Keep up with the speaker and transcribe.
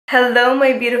Hello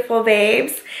my beautiful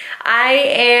babes. I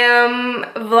am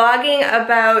vlogging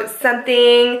about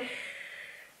something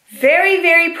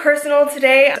very personal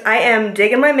today. I am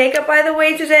digging my makeup by the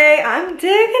way today. I'm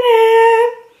digging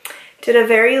it. Did a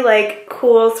very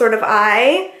cool sort of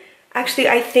eye. Actually,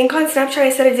 I think on Snapchat I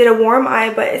said I did a warm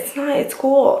eye, but it's not, it's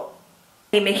cool.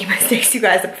 I'm making mistakes, you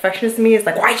guys. The perfectionist in me is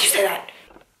like, why'd you say that?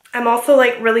 I'm also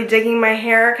really digging my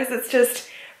hair because it's just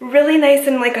really nice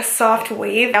and a soft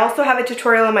wave. I also have a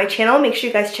tutorial on my channel. Make sure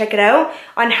you guys check it out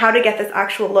on how to get this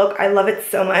actual look. I love it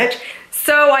so much.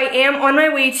 So I am on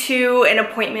my way to an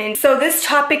appointment. So this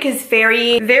topic is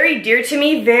very dear to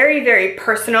me, very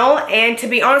personal. And to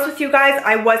be honest with you guys,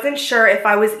 I wasn't sure if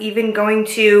I was even going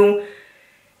to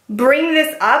bring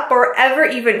this up or ever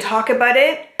even talk about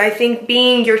it. I think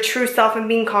being your true self and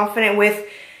being confident with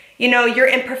your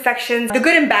imperfections, the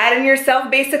good and bad in yourself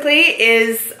basically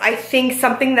is, I think,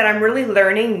 something that I'm really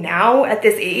learning now at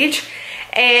this age.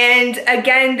 And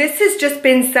again, this has just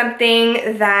been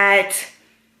something that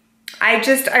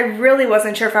I really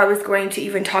wasn't sure if I was going to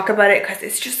even talk about it because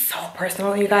it's just so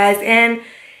personal, you guys. And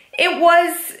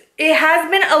it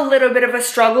has been a little bit of a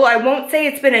struggle. I won't say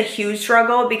it's been a huge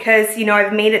struggle because,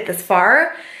 I've made it this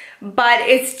far, but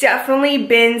it's definitely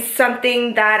been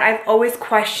something that I've always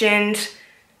questioned.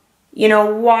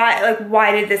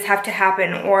 Why did this have to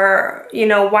happen? Or,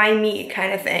 why me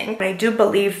kind of thing. I do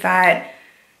believe that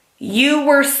you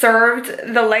were served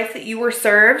the life that you were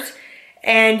served,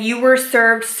 and you were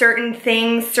served certain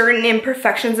things, certain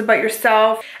imperfections about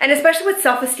yourself. And especially with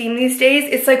self-esteem these days,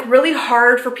 it's really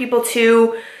hard for people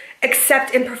to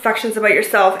accept imperfections about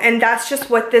yourself. And that's just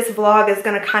what this vlog is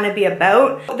gonna kind of be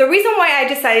about. The reason why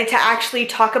I decided to actually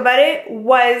talk about it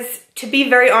was, to be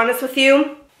very honest with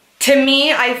you, to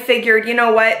me, I figured, you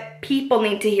know what, people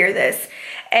need to hear this.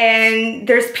 And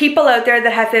there's people out there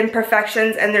that have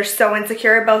imperfections and they're so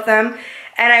insecure about them.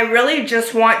 And I really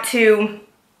just want to...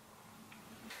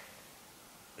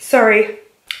 Sorry.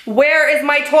 Where is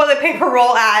my toilet paper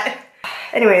roll at?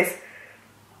 Anyways,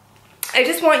 I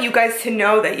just want you guys to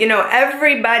know that,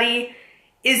 everybody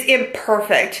is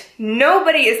imperfect.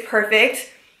 Nobody is perfect.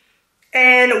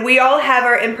 And we all have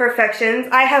our imperfections.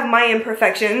 I have my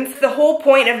imperfections. The whole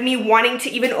point of me wanting to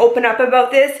even open up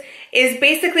about this is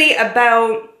basically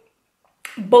about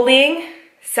bullying,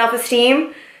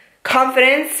 self-esteem,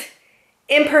 confidence,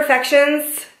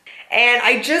 imperfections. And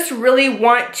I just really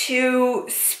want to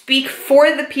speak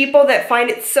for the people that find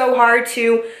it so hard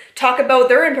to talk about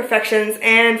their imperfections,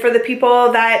 and for the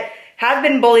people that have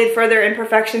been bullied for their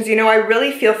imperfections. I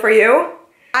really feel for you.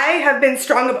 I have been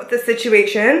strong about this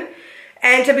situation.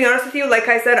 And to be honest with you, like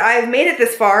I said, I've made it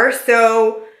this far,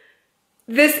 so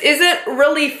this isn't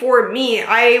really for me.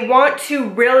 I want to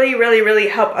really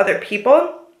help other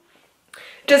people.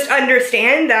 Just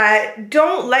understand that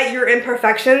don't let your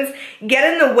imperfections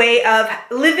get in the way of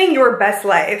living your best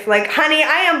life. Honey,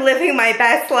 I am living my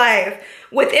best life.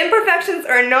 With imperfections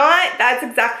or not, that's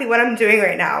exactly what I'm doing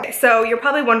right now. So you're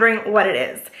probably wondering what it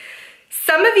is.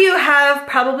 Some of you have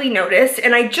probably noticed,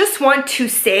 and I just want to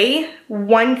say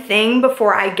one thing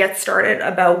before I get started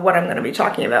about what I'm going to be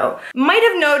talking about. Might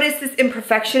have noticed this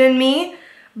imperfection in me,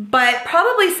 but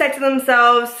probably said to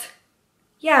themselves,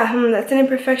 yeah, that's an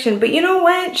imperfection, but you know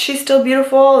what? She's still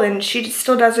beautiful and she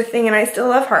still does her thing and I still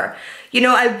love her.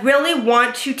 I really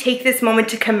want to take this moment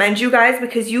to commend you guys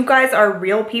because you guys are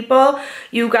real people.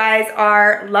 You guys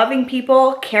are loving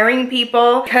people, caring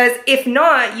people, because if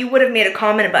not, you would have made a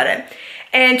comment about it.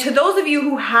 And to those of you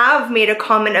who have made a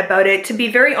comment about it, to be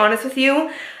very honest with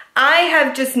you, I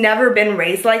have just never been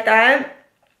raised like that.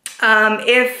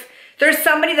 If there's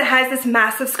somebody that has this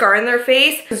massive scar in their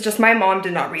face, it's just my mom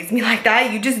did not raise me like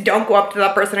that. You just don't go up to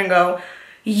that person and go,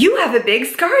 you have a big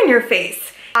scar in your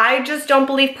face. I just don't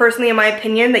believe personally, in my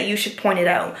opinion, that you should point it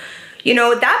out.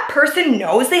 That person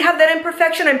knows they have that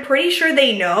imperfection. I'm pretty sure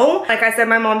they know. Like I said,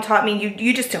 my mom taught me,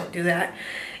 you just don't do that.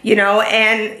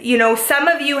 And some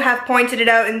of you have pointed it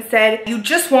out and said, you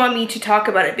just want me to talk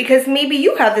about it because maybe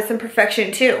you have this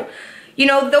imperfection too.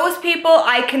 Those people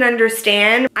I can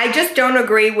understand. I just don't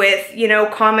agree with,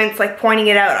 comments pointing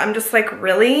it out. I'm just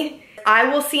really?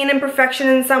 I will see an imperfection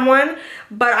in someone,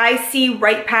 but I see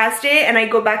right past it and I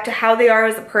go back to how they are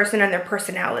as a person and their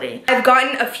personality. I've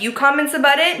gotten a few comments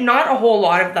about it, not a whole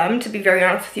lot of them, to be very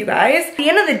honest with you guys. At the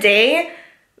end of the day,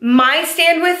 my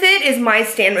stand with it is my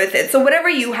stand with it. So whatever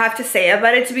you have to say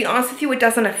about it, to be honest with you, it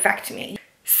doesn't affect me.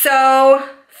 So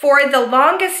for the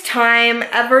longest time,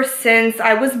 ever since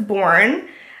I was born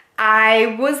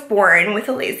with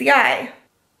a lazy eye.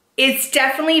 it's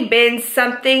definitely been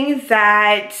something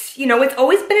that, you know, it's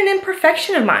always been an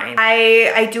imperfection of mine.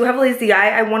 I do have a lazy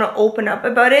eye. I want to open up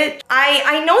about it.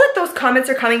 I know that those comments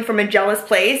are coming from a jealous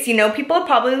place. You know, people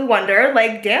probably wonder,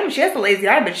 like, damn, she has a lazy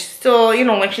eye, but she's still, you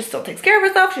know, like, she still takes care of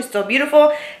herself. She's still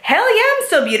beautiful. Hell yeah, I'm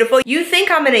still beautiful. You think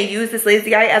I'm going to use this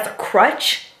lazy eye as a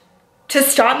crutch to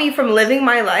stop me from living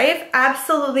my life?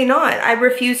 Absolutely not. I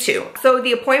refuse to. So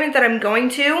the appointment that I'm going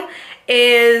to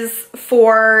is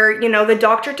for, you know, the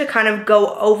doctor to kind of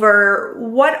go over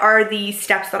what are the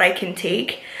steps that I can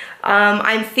take.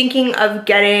 I'm thinking of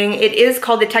getting, it is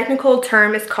called, the technical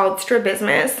term is called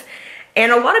strabismus.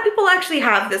 And a lot of people actually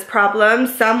have this problem,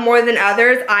 some more than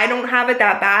others. I don't have it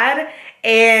that bad,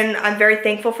 and I'm very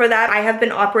thankful for that. I have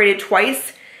been operated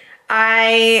twice.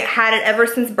 I had it ever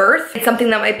since birth. It's something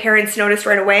that my parents noticed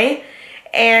right away.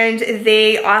 And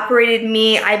they operated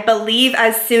me, I believe,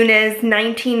 as soon as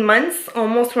 19 months,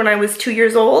 almost when I was 2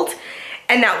 years old.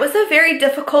 And that was a very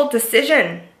difficult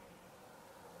decision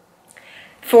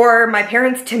for my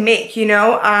parents to make, you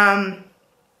know.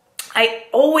 I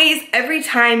always, every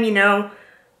time, you know,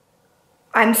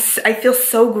 I feel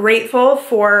so grateful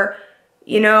for,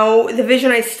 you know, the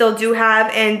vision I still do have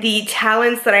and the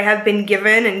talents that I have been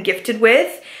given and gifted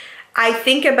with. I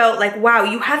think about, like, wow,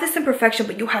 you have this imperfection,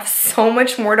 but you have so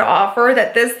much more to offer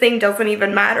that this thing doesn't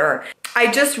even matter.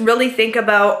 I just really think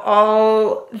about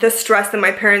all the stress that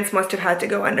my parents must have had to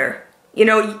go under. You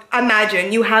know,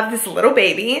 imagine you have this little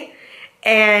baby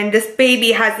and this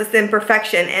baby has this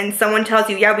imperfection and someone tells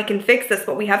you, yeah, we can fix this,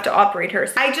 but we have to operate her.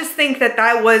 So I just think that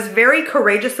that was very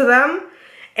courageous of them.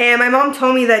 And my mom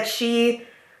told me that she,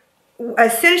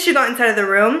 as soon as she got inside of the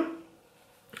room,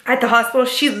 at the hospital,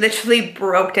 she literally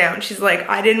broke down. She's like,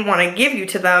 I didn't want to give you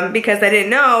to them because I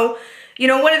didn't know, you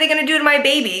know, what are they going to do to my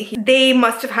baby? They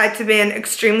must have had to been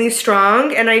extremely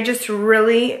strong, and I just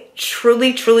really,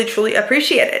 truly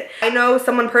appreciate it. I know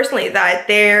someone personally that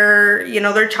their, you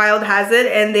know, their child has it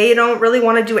and they don't really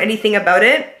want to do anything about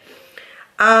it.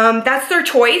 That's their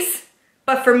choice.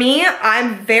 But for me,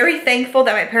 I'm very thankful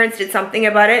that my parents did something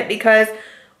about it, because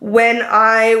when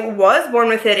I was born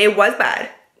with it, it was bad.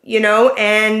 You know,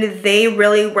 and they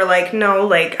really were like, no,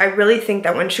 like, I really think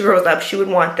that when she grows up, she would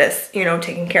want this, you know,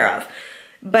 taken care of.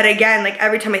 But again, like,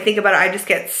 every time I think about it, I just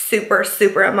get super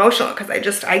emotional,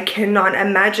 because I cannot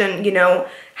imagine, you know,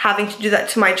 having to do that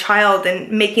to my child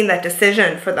and making that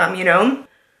decision for them, you know?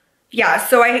 Yeah,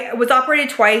 so I was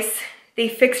operated twice. They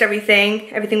fixed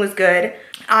everything. Everything was good.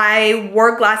 I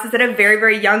wore glasses at a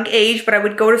very young age, but I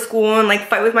would go to school and, like,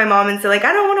 fight with my mom and say, like,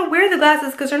 I don't want to wear the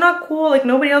glasses because they're not cool. Like,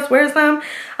 nobody else wears them.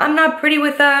 I'm not pretty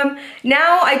with them.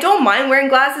 Now, I don't mind wearing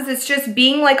glasses. It's just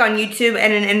being, like, on YouTube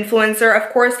and an influencer. Of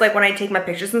course, like, when I take my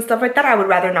pictures and stuff like that, I would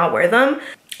rather not wear them.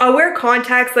 I'll wear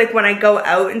contacts, like, when I go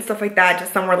out and stuff like that,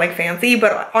 just somewhere, like, fancy.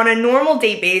 But on a normal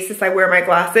day basis, I wear my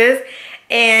glasses.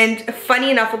 And funny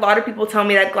enough, a lot of people tell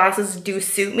me that glasses do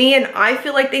suit me, and I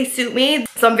feel like they suit me.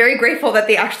 So I'm very grateful that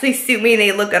they actually suit me and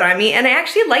they look good on me. And I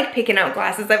actually like picking out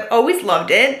glasses. I've always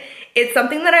loved it. It's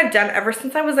something that I've done ever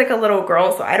since I was, like, a little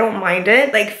girl, so I don't mind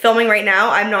it. Like, filming right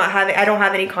now, I don't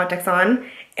have any contacts on.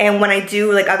 And when I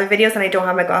do, like, other videos and I don't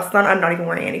have my glasses on, I'm not even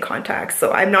wearing any contacts.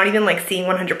 So I'm not even, like, seeing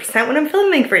 100% when I'm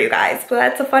filming for you guys. So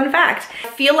that's a fun fact. I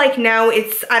feel like now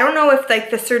it's, I don't know if, like,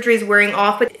 the surgery is wearing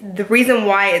off, but the reason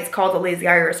why it's called a lazy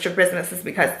eye or a strabismus is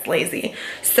because it's lazy.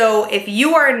 So if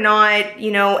you are not,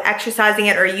 you know, exercising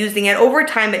it or using it, over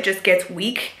time it just gets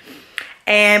weak.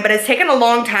 But it's taken a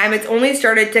long time. It's only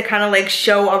started to kind of, like,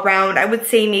 show around, I would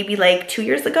say maybe like 2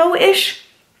 years ago-ish,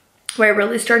 where I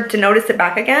really started to notice it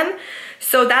back again.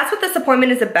 So that's what this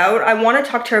appointment is about. I want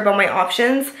to talk to her about my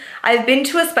options. I've been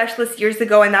to a specialist years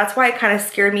ago, and that's why it kind of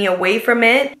scared me away from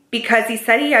it, because he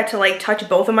said he had to, like, touch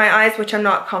both of my eyes, which I'm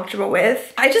not comfortable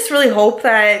with. I just really hope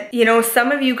that, you know,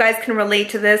 some of you guys can relate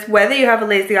to this, whether you have a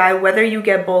lazy eye, whether you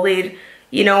get bullied,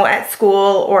 you know, at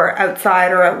school or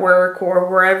outside or at work or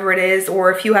wherever it is,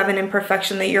 or if you have an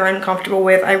imperfection that you're uncomfortable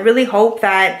with. I really hope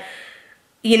that,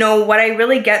 you know, what I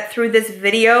really get through this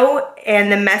video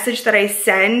and the message that I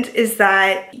send is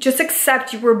that just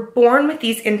accept you were born with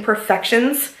these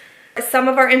imperfections. Some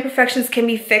of our imperfections can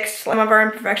be fixed, some of our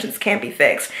imperfections can't be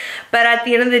fixed. But at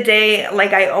the end of the day,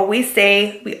 like I always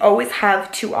say, we always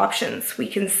have two options. We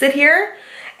can sit here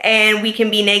and we can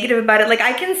be negative about it. Like,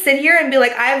 I can sit here and be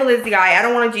like, I have a lazy eye. I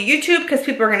don't want to do YouTube because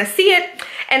people are going to see it.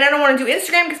 And I don't want to do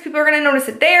Instagram because people are going to notice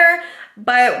it there.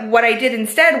 But what I did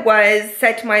instead was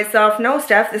said to myself, no,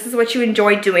 Steph, this is what you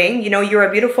enjoy doing. You know, you're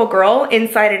a beautiful girl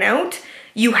inside and out.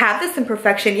 You have this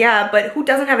imperfection, yeah, but who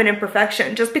doesn't have an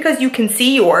imperfection? Just because you can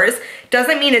see yours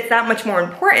doesn't mean it's that much more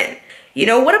important. You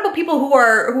know, what about people who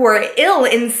are ill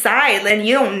inside and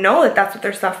you don't know that that's what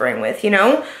they're suffering with, you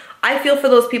know? I feel for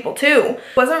those people too.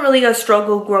 It wasn't really a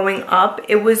struggle growing up.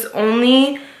 It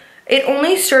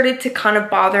only started to kind of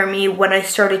bother me when I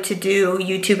started to do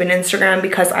YouTube and Instagram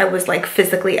because I was like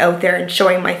physically out there and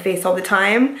showing my face all the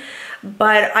time.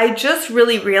 But I just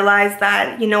really realized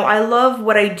that, you know, I love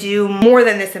what I do more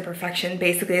than this imperfection,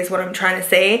 basically is what I'm trying to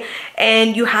say.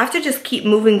 And you have to just keep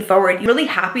moving forward. I'm really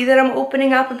happy that I'm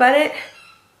opening up about it.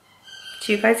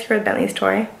 Do you guys hear Bentley's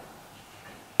toy?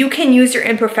 You can use your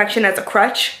imperfection as a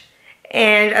crutch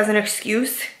and as an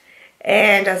excuse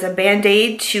and as a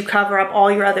band-aid to cover up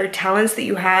all your other talents that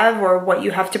you have or what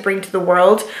you have to bring to the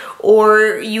world,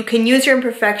 or you can use your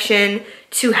imperfection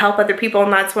to help other people,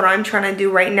 and that's what I'm trying to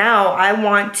do right now. I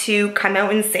want to come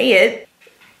out and say it.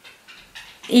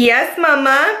 Yes,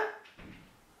 mama.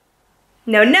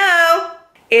 No, no.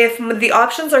 If the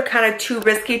options are kind of too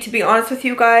risky, to be honest with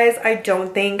you guys, I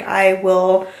don't think I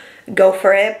will go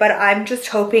for it, but I'm just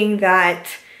hoping that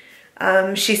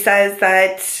she says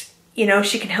that, you know,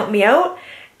 she can help me out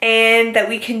and that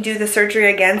we can do the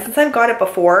surgery again since I've got it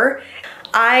before.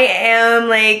 I am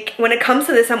like, when it comes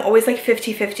to this, I'm always like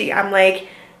 50-50. I'm like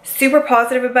super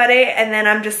positive about it, and then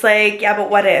I'm just like, yeah,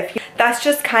 but what if? That's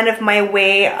just kind of my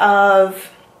way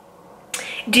of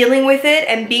dealing with it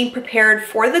and being prepared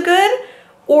for the good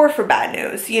or for bad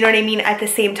news, you know what I mean, at the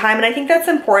same time. And I think that's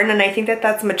important, and I think that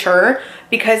that's mature,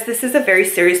 because this is a very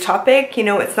serious topic, you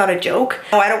know, it's not a joke.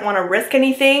 I don't want to risk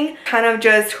anything. Kind of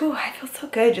just, whew, I feel so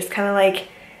good just kind of like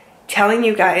telling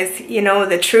you guys, you know,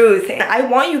 the truth. And I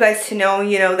want you guys to know,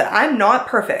 you know, that I'm not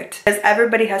perfect, because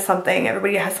everybody has something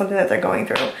that they're going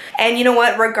through. And you know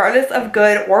what, regardless of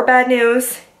good or bad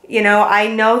news, you know, I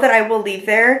know that I will leave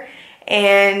there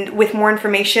and with more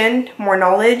information, more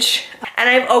knowledge. And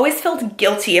I've always felt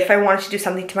guilty if I wanted to do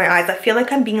something to my eyes. I feel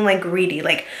like I'm being like greedy,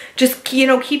 like just, you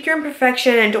know, keep your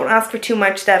imperfection and don't ask for too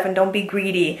much stuff and don't be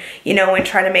greedy, you know, and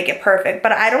try to make it perfect.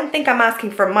 But I don't think I'm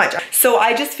asking for much. So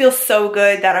I just feel so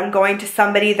good that I'm going to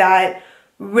somebody that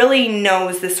really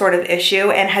knows this sort of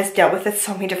issue and has dealt with it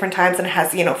so many different times and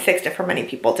has, you know, fixed it for many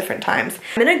people different times.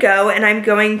 I'm gonna go and I'm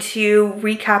going to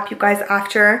recap you guys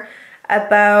after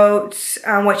about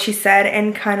what she said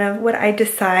and kind of what I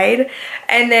decide.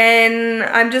 And then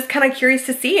I'm just kind of curious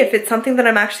to see if it's something that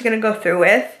I'm actually going to go through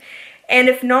with. And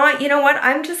if not, you know what,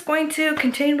 I'm just going to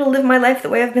continue to live my life the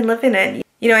way I've been living it.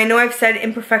 You know I've said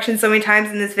imperfection so many times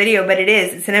in this video, but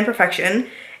it's an imperfection.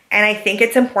 And I think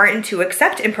it's important to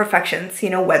accept imperfections, you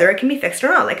know, whether it can be fixed or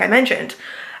not, like I mentioned.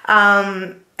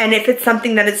 And if it's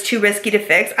something that is too risky to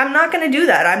fix, I'm not going to do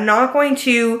that. I'm not going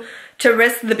to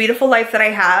risk the beautiful life that I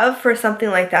have for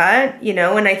something like that, you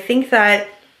know. And I think that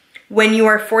when you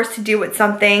are forced to deal with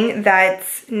something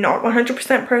that's not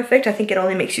 100% perfect, I think it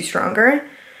only makes you stronger.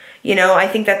 You know, I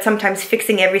think that sometimes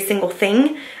fixing every single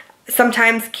thing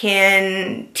sometimes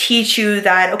can teach you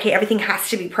that, okay, everything has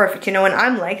to be perfect, you know, and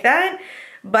I'm like that.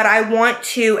 But I want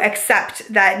to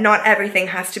accept that not everything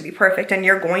has to be perfect, and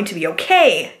you're going to be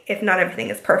okay if not everything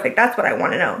is perfect. That's what I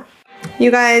want to know.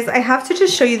 You guys, I have to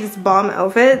just show you this bomb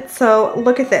outfit. So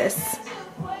look at this.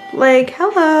 Like,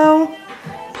 hello.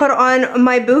 Put on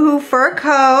my boohoo fur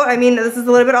coat. I mean, this is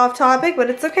a little bit off topic, but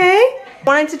it's okay. I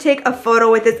wanted to take a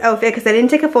photo with this outfit because I didn't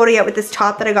take a photo yet with this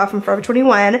top that I got from Forever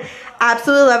 21.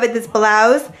 Absolutely love it, this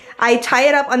blouse. I tie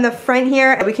it up on the front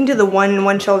here. We can do the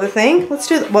one shoulder thing. Let's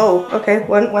do, whoa, okay,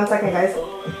 one second, guys.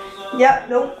 Yep,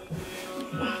 nope.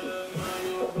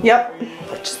 Yep,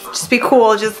 just be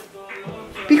cool, just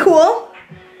be cool.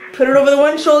 Put it over the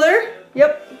one shoulder.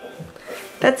 Yep.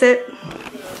 That's it.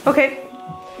 Okay.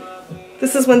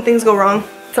 This is when things go wrong.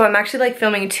 So I'm actually like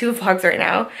filming 2 vlogs right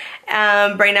now.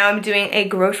 Right now I'm doing a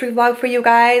grocery vlog for you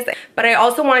guys. But I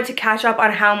also wanted to catch up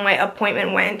on how my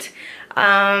appointment went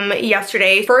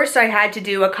yesterday. First I had to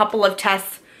do a couple of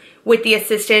tests with the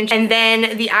assistant, and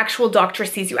then the actual doctor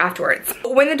sees you afterwards.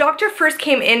 When the doctor first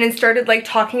came in and started like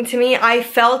talking to me, I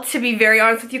felt, to be very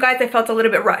honest with you guys, I felt a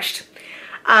little bit rushed.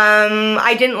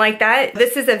 I didn't like that.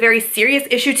 This is a very serious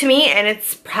issue to me, and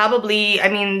it's probably, I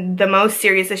mean, the most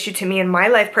serious issue to me in my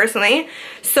life personally.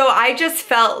 So I just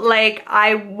felt like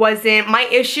my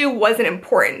issue wasn't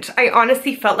important. I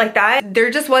honestly felt like that.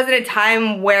 There just wasn't a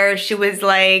time where she was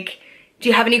like, do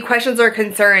you have any questions or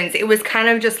concerns? It was kind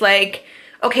of just like,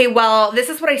 okay, well, this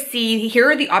is what I see. Here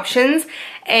are the options,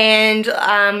 and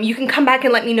you can come back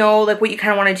and let me know like what you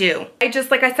kind of want to do. I just,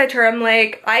 like I said to her, I'm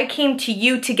like, I came to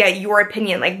you to get your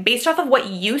opinion, like based off of what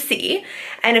you see.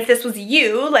 And if this was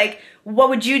you, like, what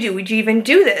would you do? Would you even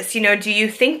do this? You know, do you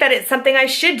think that it's something I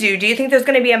should do? Do you think there's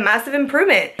going to be a massive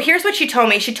improvement? Here's what she told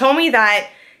me. She told me that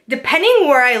depending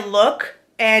where I look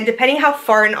and depending how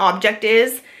far an object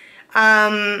is,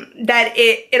 that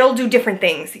it'll do different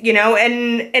things, you know,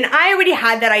 and I already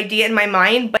had that idea in my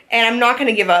mind, and I'm not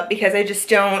gonna give up because I just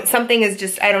don't, something is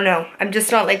just, I don't know, I'm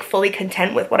just not like fully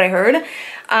content with what I heard.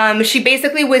 She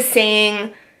basically was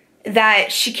saying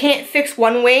that she can't fix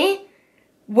one way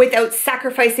without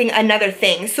sacrificing another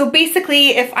thing. So basically,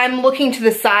 if I'm looking to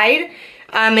the side,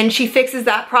 and she fixes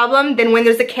that problem, then when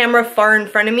there's a camera far in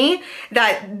front of me,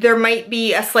 that there might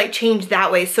be a slight change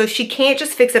that way. So she can't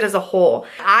just fix it as a whole.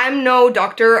 I'm no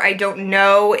doctor. I don't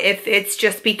know if it's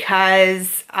just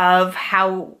because of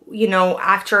how, you know,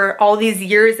 after all these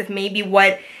years, if maybe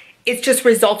what it's just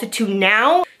resulted to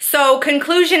now. So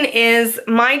conclusion is,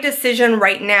 my decision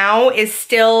right now is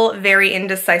still very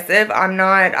indecisive. I'm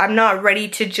not ready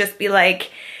to just be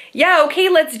like, yeah, okay,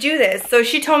 let's do this. So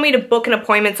she told me to book an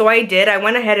appointment, so I did. I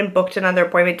went ahead and booked another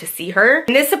appointment to see her.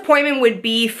 And this appointment would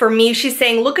be for me, she's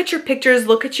saying, look at your pictures,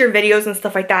 look at your videos and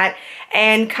stuff like that,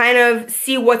 and kind of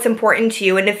see what's important to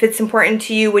you. And if it's important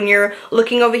to you when you're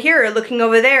looking over here or looking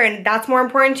over there, and that's more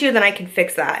important to you, then I can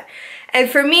fix that. And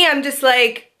for me, I'm just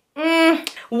like,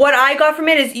 what I got from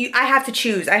it is I have to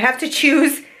choose. I have to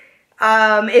choose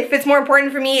if it's more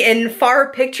important for me in far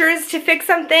pictures to fix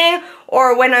something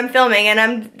or when I'm filming. And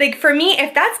I'm like, for me,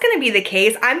 if that's gonna be the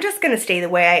case, I'm just gonna stay the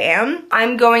way I am.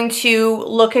 I'm going to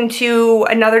look into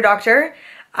another doctor.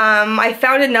 I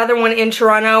found another one in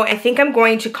Toronto. I think I'm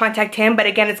going to contact him, but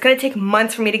again, it's gonna take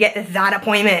months for me to get that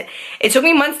appointment. It took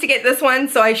me months to get this one,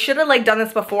 so I should have like done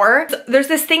this before. So there's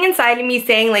this thing inside of me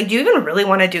saying like, do you even really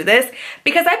wanna do this?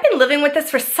 Because I've been living with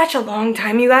this for such a long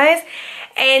time, you guys.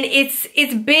 And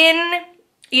it's been,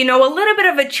 you know, a little bit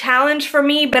of a challenge for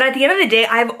me, but at the end of the day,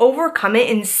 I've overcome it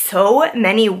in so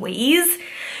many ways.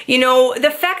 You know, the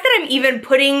fact that I'm even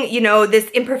putting, you know, this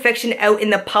imperfection out in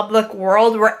the public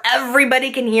world where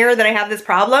everybody can hear that I have this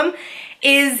problem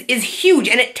is huge,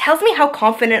 and it tells me how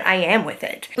confident I am with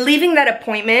it. Leaving that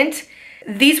appointment,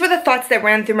 these were the thoughts that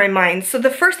ran through my mind. So the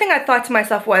first thing I thought to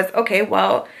myself was, okay,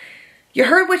 well, you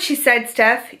heard what she said,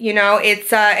 Steph. You know,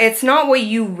 it's not what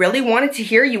you really wanted to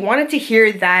hear. You wanted to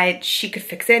hear that she could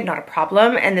fix it, not a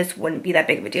problem, and this wouldn't be that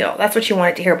big of a deal. That's what you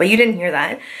wanted to hear, but you didn't hear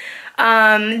that.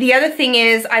 The other thing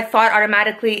is, I thought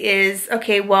automatically is,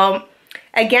 okay, well,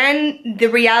 again, the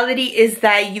reality is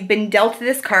that you've been dealt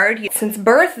this card. Since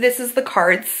birth, this is the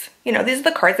cards. You know, these are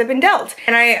the cards that have been dealt.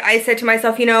 And I said to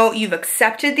myself, you know, you've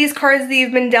accepted these cards that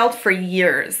you've been dealt for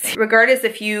years. Regardless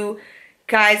if you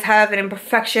guys have an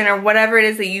imperfection or whatever it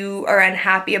is that you are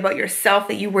unhappy about yourself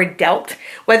that you were dealt,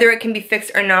 whether it can be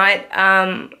fixed or not.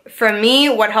 For me,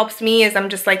 what helps me is I'm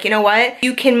just like, you know what?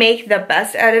 You can make the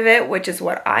best out of it, which is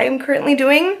what I am currently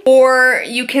doing, or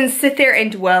you can sit there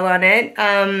and dwell on it.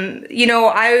 You know,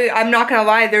 I'm not gonna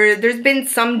lie, there's been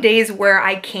some days where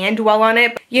I can dwell on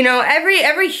it. You know,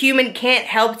 every human can't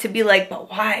help to be like,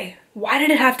 but why? Why did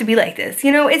it have to be like this?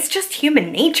 You know, it's just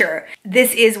human nature.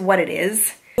 This is what it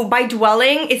is. By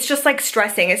dwelling, it's just like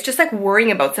stressing. It's just like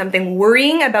worrying about something.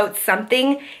 Worrying about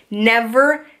something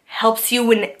never helps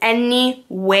you in any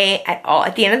way at all.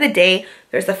 At the end of the day,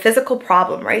 there's a physical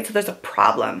problem, right? So there's a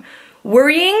problem.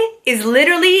 Worrying is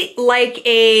literally like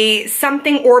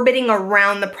something orbiting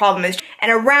around the problem,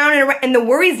 and around and around, and the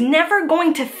worry is never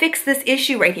going to fix this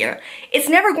issue right here. It's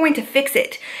never going to fix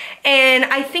it. And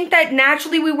I think that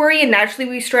naturally we worry and naturally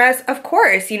we stress, of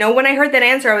course. You know, when I heard that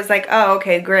answer, I was like, oh,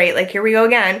 okay, great, like here we go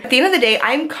again. At the end of the day,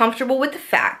 I'm comfortable with the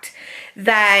fact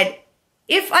that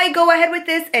if I go ahead with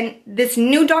this and this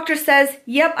new doctor says,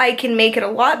 yep, I can make it a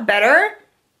lot better,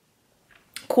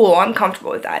 cool, I'm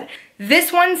comfortable with that.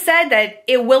 This one said that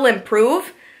it will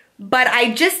improve, but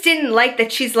I just didn't like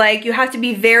that she's like, you have to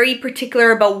be very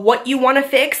particular about what you want to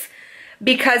fix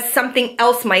because something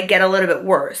else might get a little bit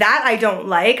worse. That I don't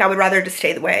like. I would rather just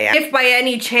stay the way I am. If by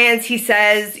any chance he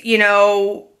says, you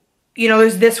know,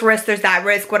 there's this risk, there's that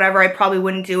risk, whatever, I probably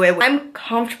wouldn't do it. I'm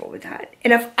comfortable with that.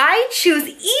 And if I choose,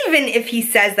 even if he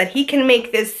says that he can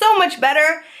make this so much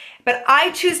better, but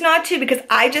I choose not to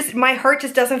because my heart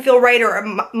just doesn't feel right,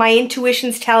 or my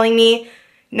intuition's telling me,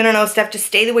 no, Steph, just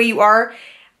stay the way you are.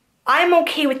 I'm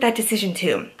okay with that decision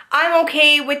too. I'm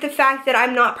okay with the fact that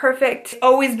I'm not perfect. It's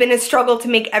always been a struggle to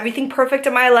make everything perfect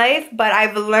in my life, but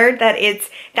I've learned that it's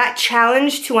that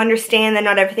challenge to understand that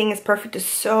not everything is perfect is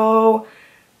so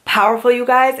powerful, you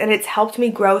guys, and it's helped me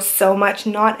grow so much.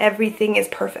 Not everything is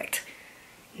perfect.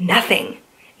 Nothing.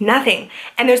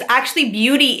 And there's actually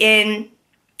beauty in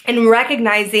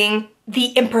recognizing the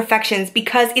imperfections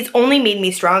because it's only made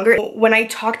me stronger. When I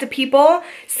talk to people,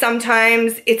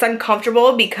 sometimes it's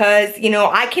uncomfortable because, you know,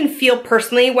 I can feel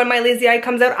personally when my lazy eye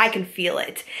comes out, I can feel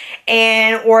it.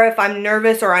 Or if I'm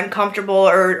nervous or uncomfortable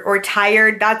or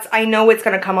tired, I know it's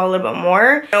gonna come out a little bit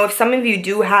more. You know, if some of you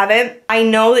do have it, I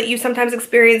know that you sometimes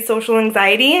experience social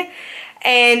anxiety.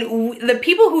 And the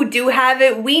people who do have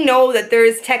it, we know that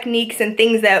there's techniques and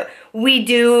things that we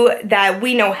do that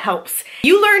we know helps.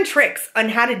 You learn tricks on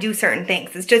how to do certain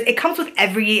things. It's just, it comes with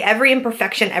every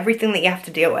imperfection, everything that you have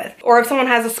to deal with. Or if someone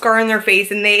has a scar on their face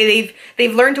and they've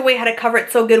learned a way how to cover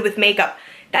it so good with makeup.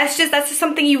 That's just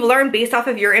something you learn based off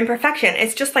of your imperfection.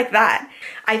 It's just like that.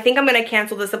 I think I'm gonna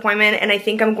cancel this appointment and I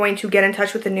think I'm going to get in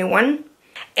touch with a new one.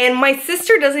 And my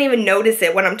sister doesn't even notice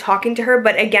it when I'm talking to her,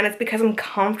 but again, it's because I'm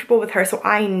comfortable with her, so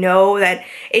I know that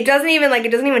it doesn't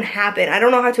even happen. I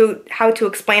don't know how to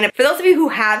explain it. For those of you who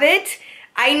have it,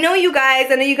 I know you guys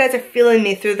are feeling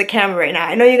me through the camera right now.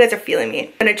 I know you guys are feeling me.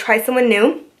 I'm gonna try someone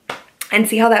new and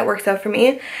see how that works out for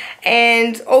me.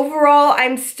 And overall,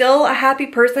 I'm still a happy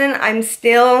person. I'm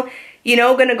still, you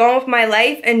know, gonna go on with my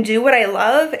life and do what I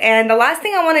love. And the last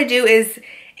thing I wanna do is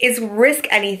risk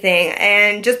anything,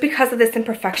 and just because of this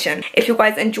imperfection. If you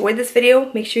guys enjoyed this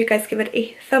video, make sure you guys give it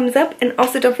a thumbs up, and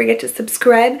also don't forget to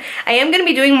subscribe. I am going to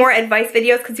be doing more advice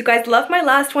videos because you guys loved my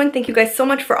last one. Thank you guys so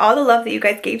much for all the love that you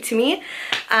guys gave to me.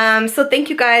 So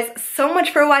thank you guys so much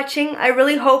for watching. I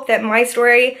really hope that my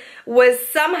story was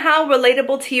somehow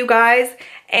relatable to you guys.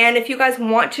 And if you guys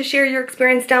want to share your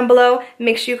experience down below,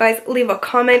 make sure you guys leave a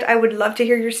comment. I would love to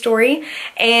hear your story.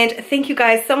 And thank you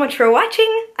guys so much for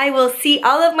watching. I will see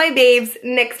all of my babes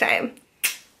next time.